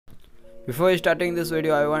Before starting this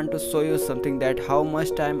video, I want to show you something, that how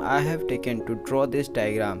much time I have taken to draw this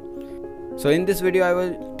diagram. So in this video I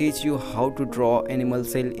will teach you how to draw animal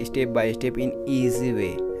cell step by step in easy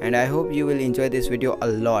way, and I hope you will enjoy this video a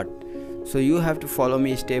lot. So you have to follow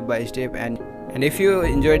me step by step, and if you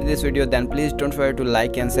enjoyed this video, then please don't forget to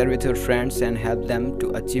like and share with your friends and help them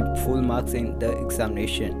to achieve full marks in the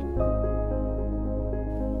examination.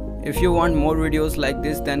 If you want more videos like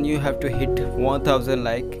this, then you have to hit 1000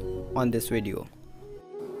 like on this video.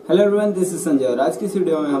 Hello everyone, this is Sanjay और आज की इस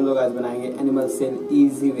video में हम लोग आज बनाएंगे animal cell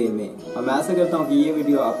easy way में, और मैं आशा करता हूँ कि ये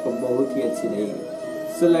वीडियो आपको बहुत ही अच्छी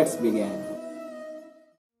लगेगी. So let's begin.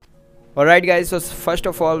 Alright guys, so first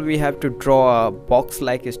of all we have to draw a box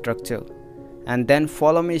like structure and then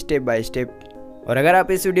follow me step by step. और अगर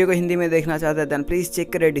आप इस वीडियो को हिंदी में देखना चाहते हैं then प्लीज़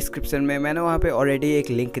चेक करें डिस्क्रिप्शन में, मैंने वहाँ पे ऑलरेडी एक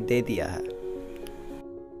लिंक दे दिया है.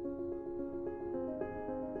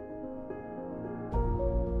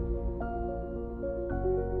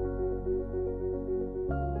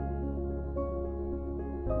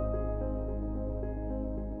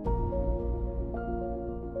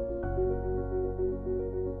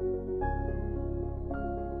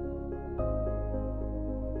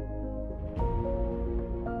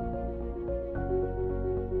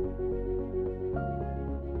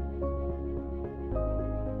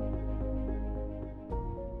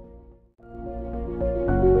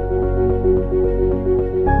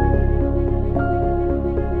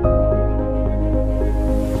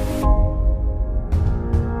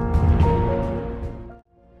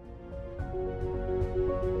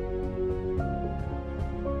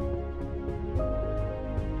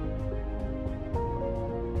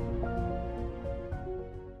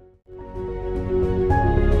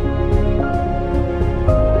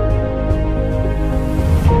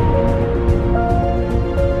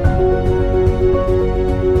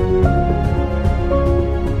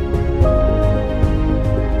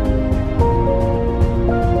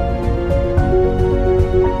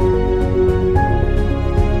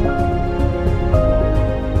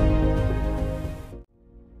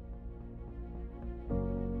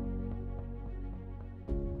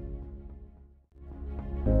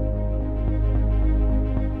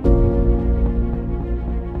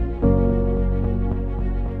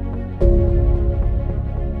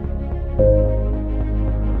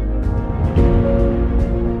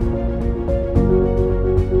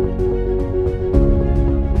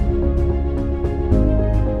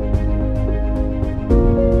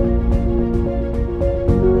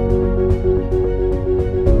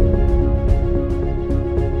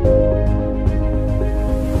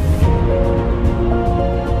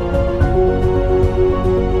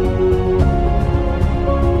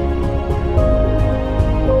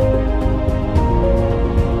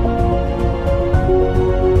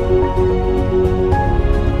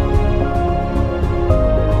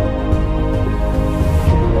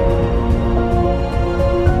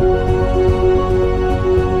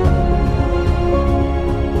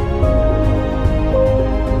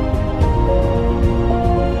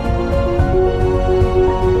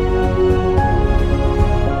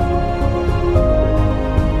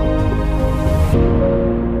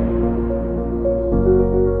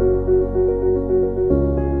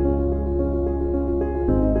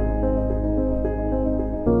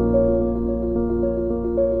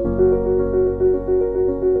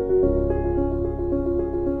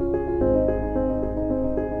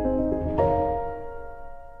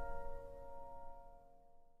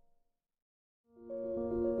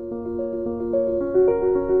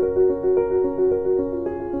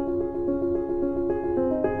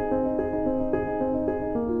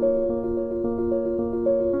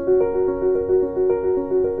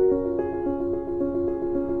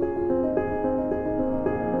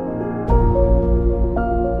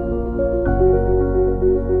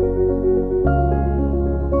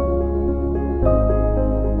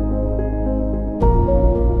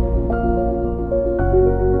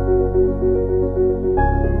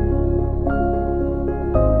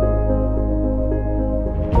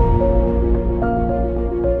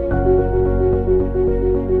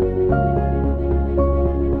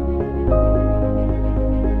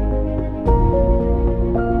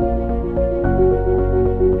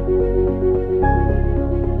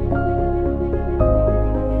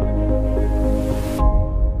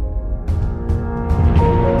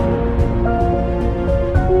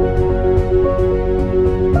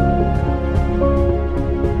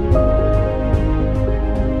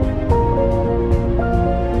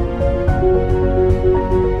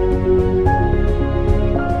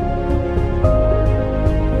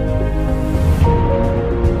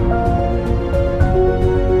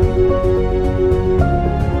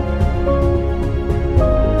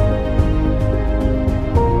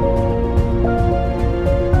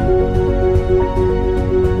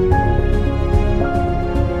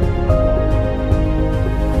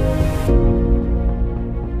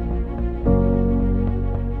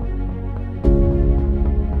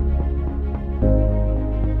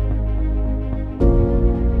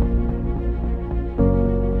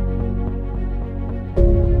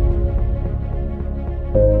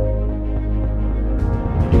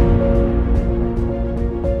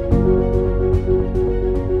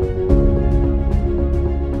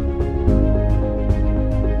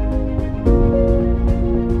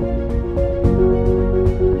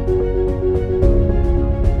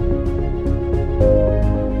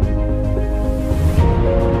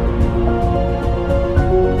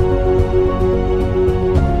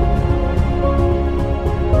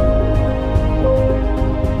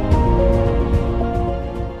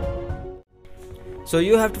 So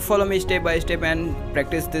you have to follow me step by step and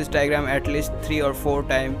practice this diagram at least 3 or 4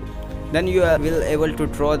 times. Then you will able to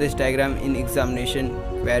draw this diagram in examination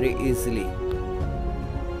very easily.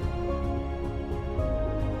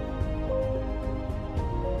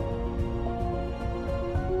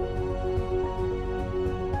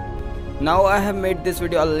 Now I have made this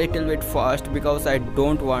video a little bit fast because I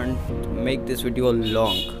don't want to make this video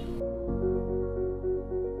long.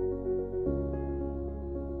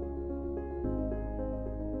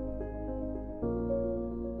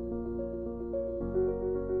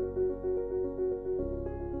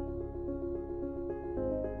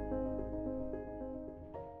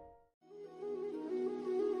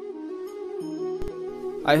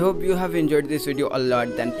 I hope you have enjoyed this video a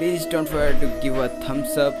lot. Then please don't forget to give a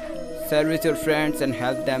thumbs up, share with your friends and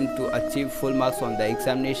help them to achieve full marks on the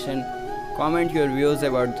examination. Comment your views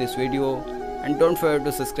about this video and don't forget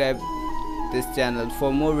to subscribe this channel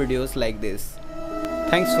for more videos like this.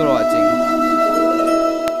 Thanks for watching.